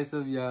 Yes, hi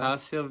Sylvia. Hi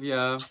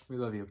Sylvia. We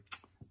love you.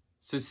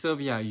 So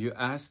Sylvia, you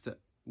asked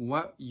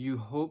what you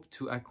hope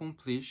to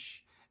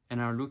accomplish and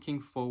are looking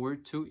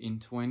forward to in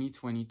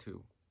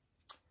 2022.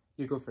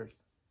 You go first.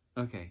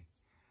 Okay.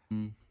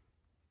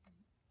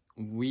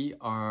 We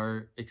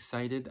are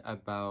excited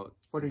about...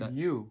 What are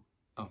you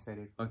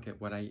excited for? Okay,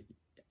 what I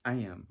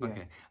am. Yeah.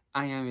 Okay.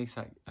 I am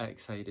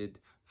excited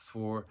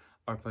for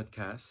our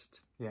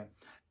podcast. Yes.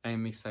 I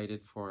am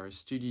excited for our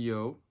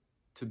studio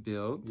to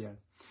build.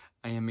 Yes.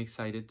 I am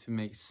excited to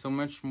make so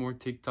much more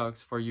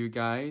TikToks for you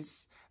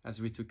guys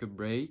as we took a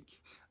break.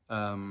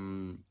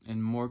 And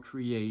more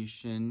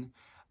creation.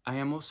 I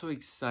am also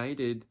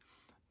excited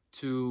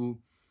to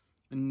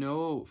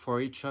know for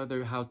each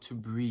other how to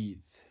breathe,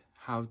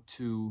 how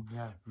to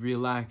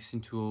relax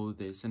into all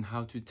this, and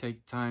how to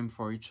take time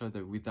for each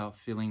other without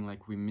feeling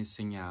like we're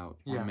missing out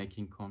on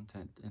making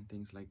content and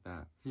things like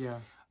that. Yeah.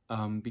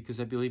 Because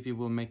I believe it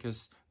will make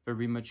us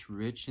very much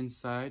rich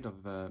inside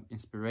of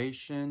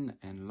inspiration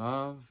and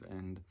love,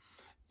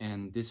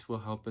 and this will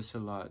help us a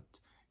lot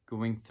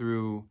going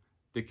through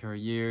the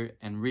career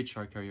and reach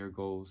our career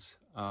goals.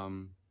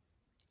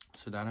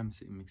 So that I'm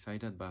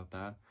excited about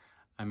that.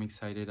 I'm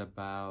excited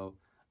about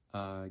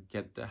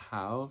get the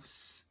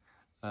house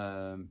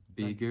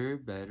bigger,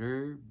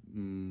 better,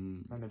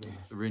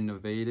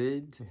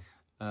 renovated.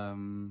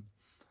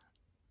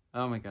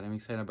 Oh my God, I'm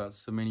excited about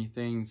so many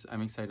things.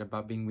 I'm excited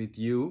about being with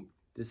you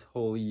this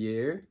whole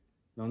year,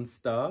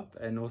 non-stop,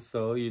 and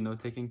also, you know,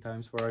 taking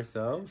times for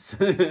ourselves.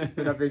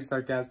 You're not being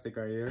sarcastic,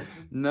 are you?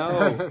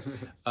 No.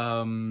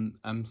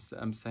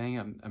 I'm saying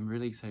I'm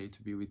really excited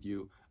to be with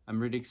you. I'm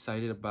really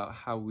excited about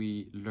how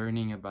we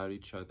learning about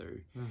each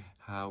other,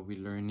 how we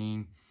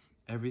learning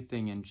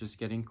everything and just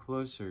getting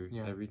closer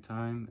every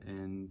time.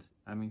 And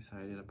I'm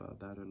excited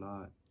about that a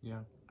lot. Yeah.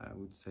 I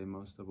would say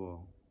most of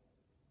all.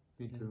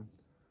 Me too.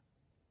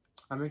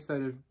 I'm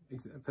excited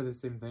for the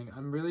same thing.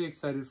 I'm really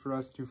excited for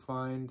us to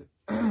find,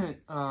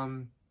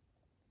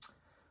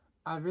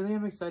 I really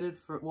am excited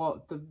for,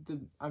 well,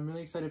 I'm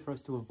really excited for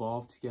us to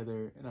evolve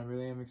together, and I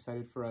really am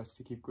excited for us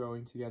to keep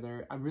growing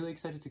together. I'm really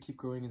excited to keep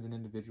growing as an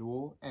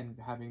individual and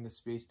having the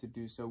space to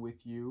do so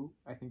with you.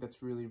 I think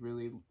that's really,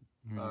 really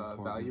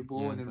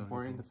valuable and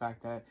important. The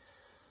fact that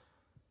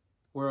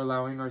we're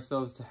allowing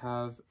ourselves to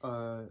have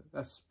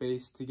a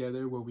space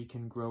together where we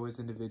can grow as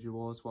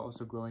individuals while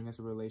also growing as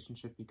a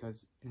relationship,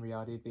 because in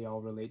reality, they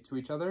all relate to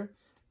each other.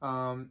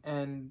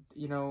 And,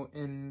 you know,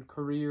 in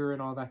career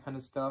and all that kind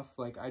of stuff,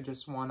 like, I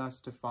just want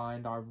us to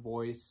find our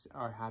voice,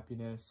 our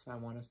happiness. I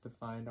want us to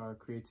find our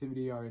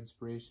creativity, our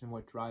inspiration,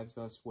 what drives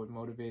us, what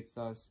motivates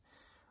us,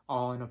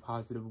 all in a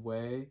positive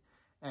way.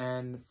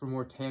 And for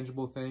more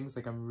tangible things,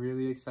 like, I'm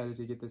really excited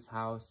to get this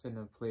house in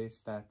a place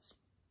that's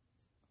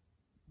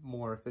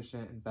more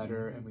efficient and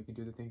better, and we can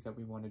do the things that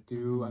we want to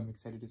do. I'm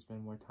excited to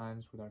spend more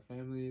times with our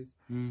families,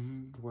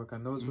 to work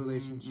on those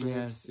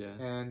relationships. Yes.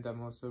 And I'm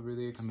also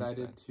really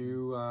excited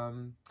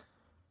to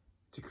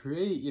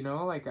create, you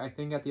know, like, I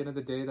think at the end of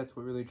the day, that's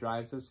what really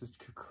drives us, is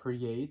to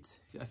create.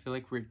 I feel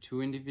like we're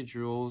two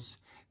individuals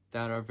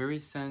that are very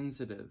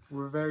sensitive.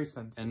 We're very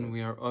sensitive. And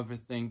we are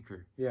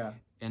overthinker. Yeah.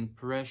 And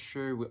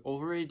pressure, we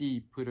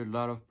already put a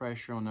lot of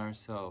pressure on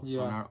ourselves,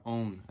 on our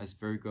own, as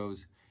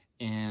Virgos.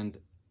 And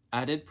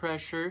added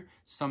pressure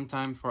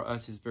sometimes for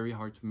us is very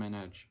hard to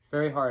manage.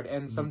 Very hard.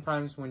 And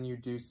sometimes when you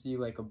do see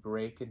like a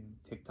break in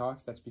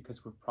TikToks, that's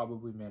because we're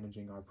probably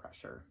managing our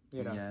pressure,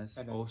 you know? Yes.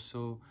 And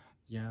also,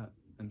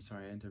 I'm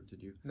sorry I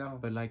interrupted you. No.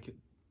 But like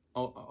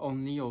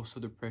only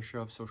also the pressure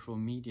of social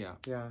media.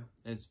 Yeah.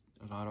 There's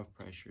a lot of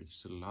pressure.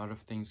 There's a lot of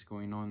things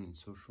going on in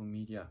social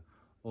media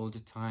all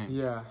the time.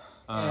 Yeah.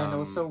 And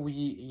also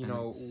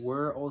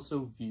we're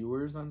also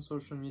viewers on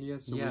social media,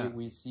 so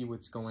we see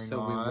what's going on.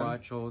 So we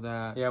watch all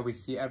that. Yeah, we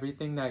see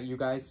everything that you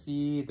guys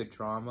see, the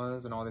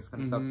dramas and all this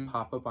kind of stuff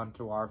pop up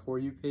onto our For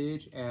You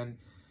page. And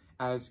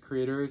as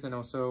creators and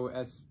also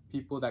as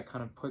people that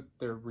kind of put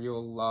their real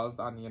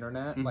love on the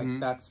internet, like,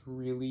 that's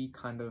really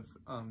kind of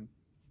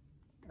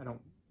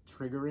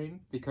triggering,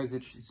 because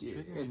it's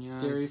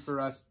scary for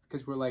us,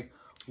 because we're like,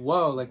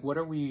 whoa, like, what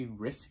are we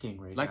risking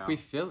right now? Like, we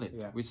feel it.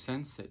 We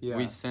sense it.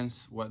 We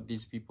sense what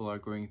these people are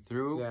going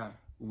through.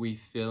 We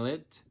feel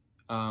it.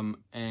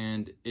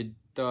 And it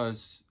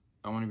does,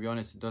 I want to be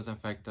honest, it does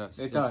affect us.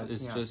 It does.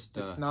 It's just...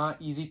 it's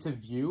not easy to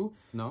view.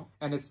 No.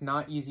 And it's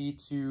not easy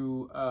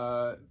to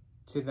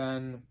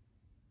then,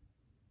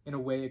 in a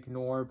way,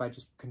 ignore by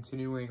just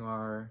continuing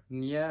our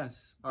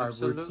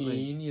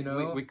routine, you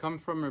know? We come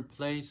from a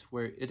place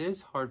where it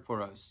is hard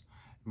for us.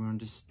 We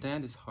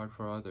understand it's hard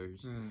for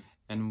others.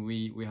 And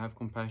we have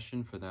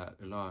compassion for that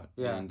a lot.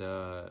 And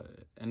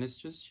it's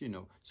just, you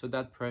know, so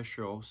that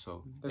pressure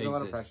also There's exists. A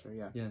lot of pressure,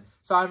 Yes.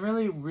 So I'm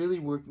really, really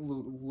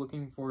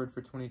looking forward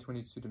for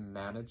 2022 to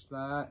manage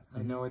that.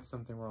 I know it's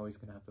something we're always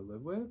going to have to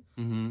live with,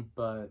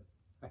 but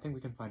I think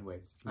we can find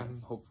ways. Yes.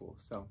 I'm hopeful,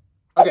 so.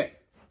 Okay,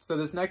 so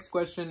this next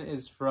question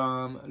is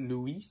from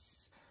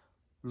Louise,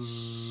 but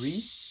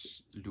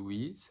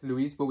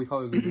we call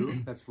her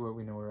Lulu. That's what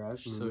we know her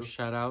as. Lulu. So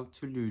shout out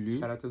to Lulu.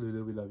 Shout out to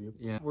Lulu. We love you.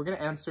 Yeah. We're gonna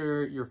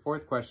answer your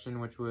fourth question,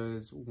 which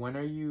was, when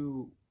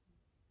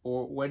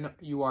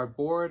you are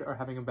bored or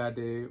having a bad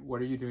day,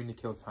 what are you doing to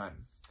kill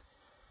time? Do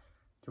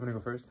you want to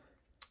go first?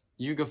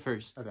 You go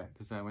first. Okay.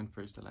 Because I went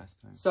first the last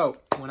time. So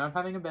when I'm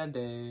having a bad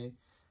day,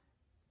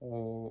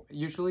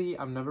 usually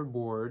I'm never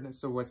bored.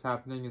 So what's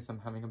happening is I'm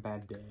having a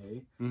bad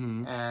day,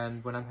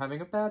 and when I'm having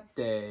a bad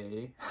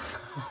day.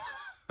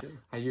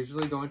 I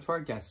usually go into our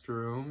guest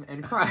room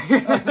and cry.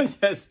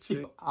 Yes,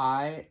 true.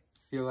 I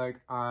feel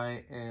like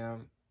I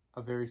am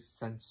a very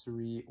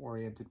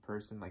sensory-oriented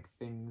person. Like,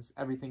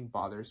 everything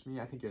bothers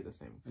me. I think you're the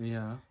same.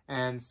 Yeah.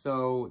 And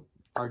so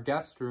our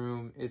guest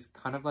room is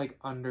kind of like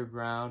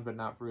underground, but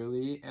not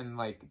really. And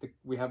like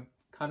we have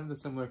kind of the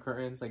similar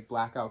curtains, like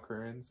blackout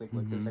curtains. Like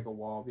there's like a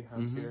wall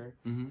behind here.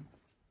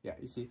 Yeah,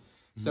 you see.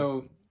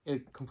 So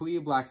it completely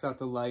blacks out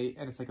the light,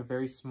 and it's like a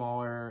very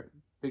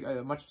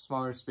a much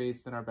smaller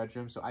space than our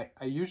bedroom. So I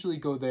usually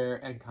go there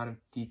and kind of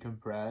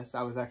decompress.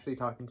 I was actually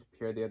talking to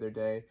Pierre the other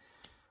day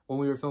when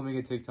we were filming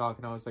a TikTok,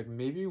 and I was like,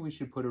 maybe we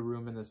should put a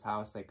room in this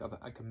house, like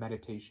a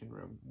meditation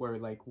room, where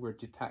like we're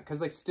detached, because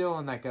like still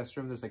in that guest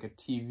room there's like a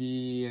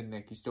TV and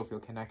like you still feel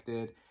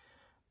connected,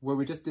 where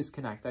we just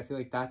disconnect. I feel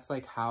like that's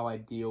like how I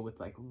deal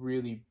with like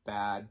really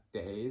bad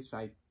days.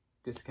 I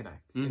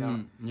disconnect, you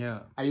know? Yeah.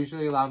 I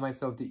usually allow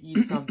myself to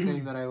eat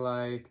something that I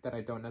like, that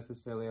I don't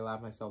necessarily allow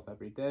myself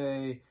every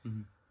day.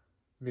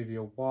 Maybe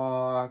a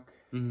walk.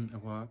 A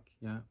walk,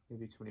 yeah.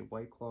 Maybe too many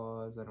White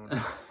Claws, I don't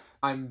know.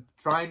 I'm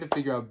trying to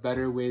figure out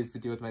better ways to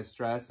deal with my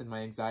stress and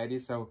my anxiety,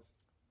 so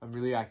I'm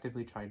really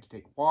actively trying to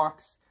take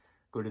walks,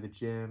 go to the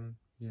gym.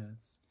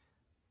 Yes.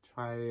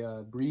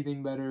 Try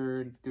breathing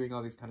better, doing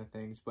all these kind of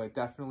things, but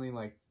definitely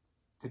like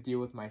to deal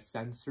with my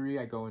sensory,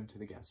 I go into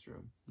the guest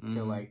room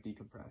to like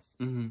decompress.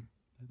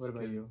 What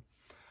about you?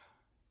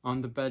 On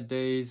the bad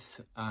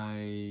days,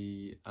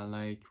 I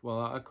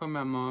call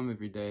my mom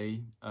every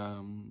day,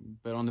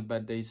 but on the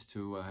bad days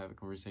too, I have a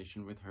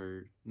conversation with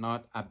her,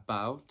 not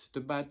about the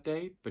bad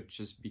day, but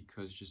just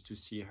to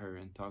see her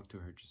and talk to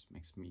her just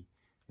makes me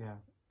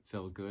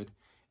feel good.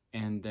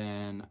 And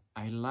then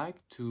I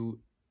like to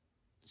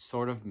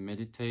sort of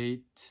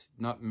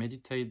not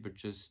meditate, but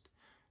just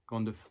go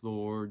on the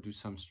floor, do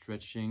some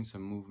stretching,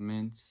 some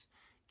movements,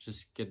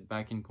 just get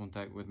back in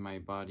contact with my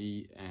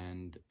body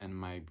and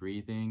my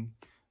breathing.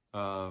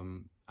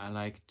 I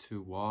like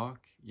to walk.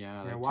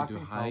 I like to do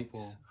hikes.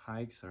 Helpful.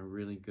 Hikes are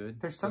really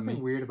good. There's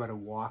something weird about a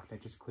walk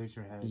that just clears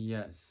your head.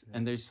 Yes,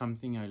 and there's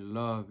something I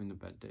love in the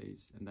bad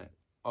days, and that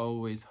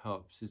always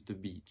helps, is the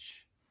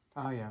beach.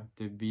 Oh yeah.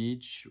 The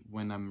beach,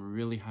 when I'm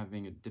really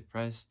having a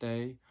depressed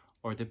day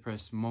or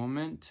depressed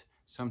moment,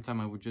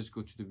 sometimes I would just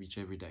go to the beach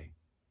every day,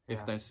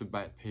 if that's a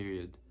bad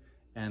period,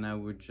 and I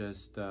would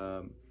just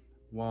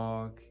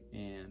walk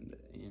and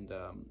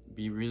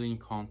be really in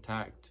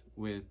contact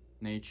with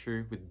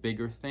nature, with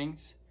bigger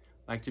things.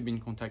 I like to be in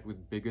contact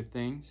with bigger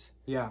things.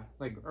 Yeah,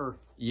 like Earth.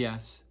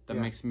 Yes, that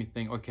makes me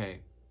think,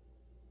 okay,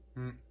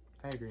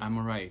 I agree. I'm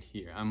alright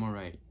here. I'm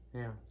alright.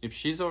 Yeah. If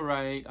she's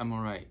alright, I'm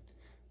alright.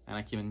 And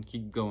I can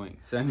keep going.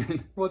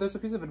 Well, there's a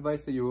piece of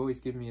advice that you always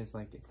give me is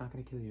like, it's not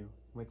going to kill you.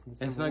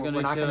 It's not going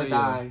to kill you. We're not going to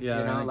die. Yeah,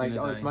 you know, like,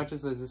 as much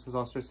as this is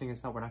all stressing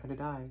us out, we're not going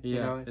to die. Yeah,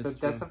 you know, so true.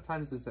 that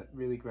sometimes is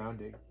really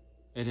grounding.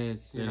 It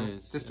is. It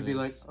is. Just to be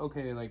like,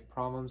 okay, like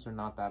problems are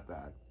not that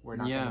bad. We're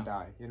not going to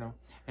die, you know?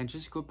 And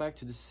just go back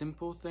to the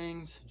simple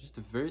things. Just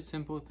the very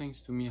simple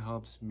things to me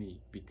helps me,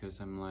 because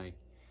I'm like,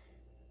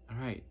 all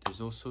right,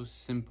 there's also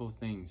simple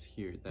things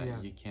here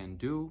that you can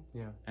do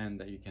and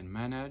that you can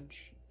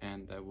manage,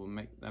 and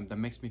that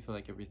makes me feel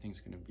like everything's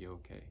going to be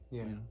okay.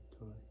 Yeah, you know?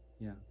 totally.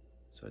 Yeah.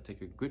 So I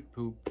take a good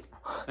poop.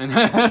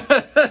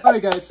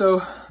 Alright guys,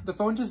 so the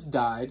phone just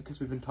died because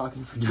we've been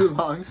talking for too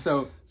long,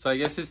 so I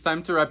guess it's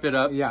time to wrap it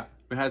up. Yeah.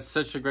 We had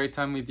such a great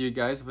time with you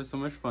guys. It was so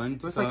much fun.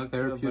 It was like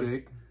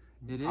therapeutic.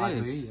 It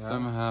is,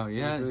 somehow,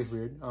 yes. It was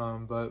really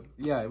weird. But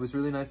yeah, it was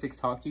really nice to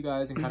talk to you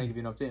guys and kind of give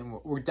you an update. And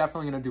we're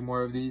definitely going to do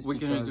more of these. We're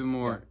going to do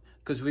more.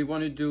 Because we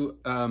want to do,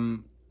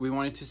 we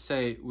wanted to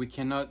say we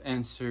cannot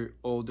answer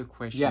all the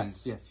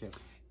questions. Yes.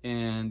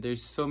 And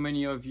there's so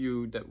many of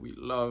you that we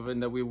love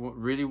and that we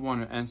really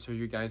want to answer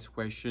you guys'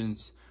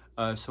 questions.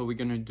 So we're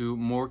going to do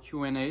more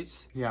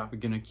Q&As. Yeah. We're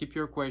going to keep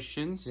your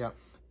questions. Yeah.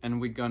 And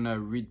we're going to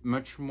read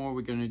much more.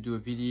 We're going to do a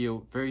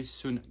video very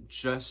soon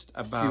just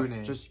about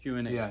Q&As.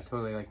 Yeah,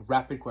 totally. Like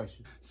rapid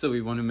questions. So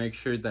we want to make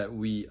sure that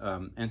we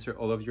answer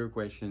all of your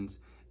questions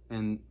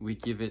and we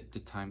give it the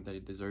time that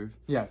it deserves.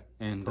 Yeah.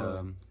 And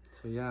totally.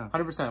 So yeah.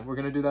 100%. We're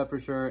going to do that for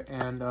sure.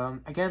 And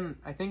again,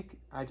 I think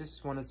I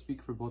just want to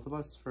speak for both of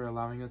us for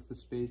allowing us the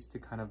space to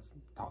kind of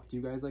talk to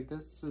you guys like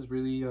this. This is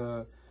really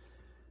a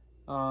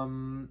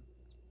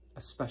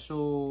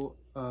special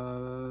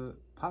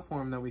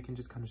platform that we can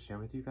just kind of share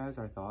with you guys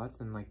our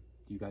thoughts, and like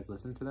you guys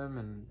listen to them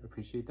and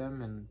appreciate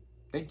them, and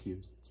thank you.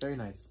 It's very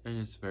nice. It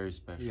is very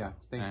special. Yeah,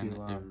 thank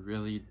you. It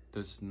really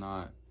does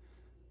not...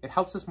 It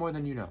helps us more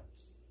than you know.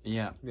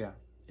 Yeah. Yeah.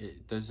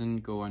 It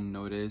doesn't go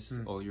unnoticed,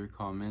 all your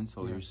comments,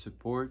 all your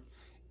support.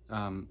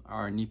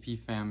 Our Nicky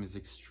fam is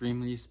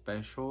extremely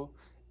special,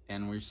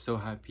 and we're so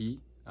happy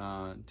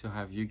to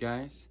have you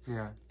guys.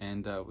 Yeah.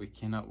 And we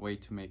cannot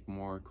wait to make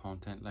more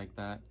content like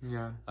that.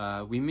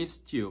 Yeah. We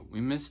missed you.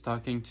 We missed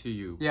talking to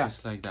you. Yeah.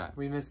 Just like that.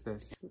 We missed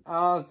this.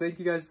 Oh, thank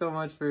you guys so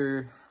much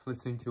for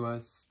listening to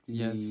us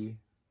be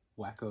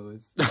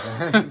wackos.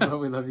 But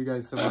we love you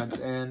guys so much.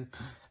 And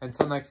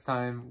until next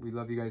time, we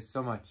love you guys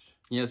so much.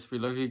 Yes, we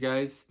love you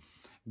guys.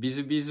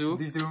 Bisous, bisous.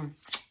 Bisous.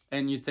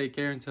 And you take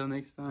care until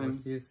next time. I'll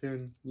see you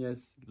soon.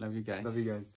 Yes, love you guys. Love you guys.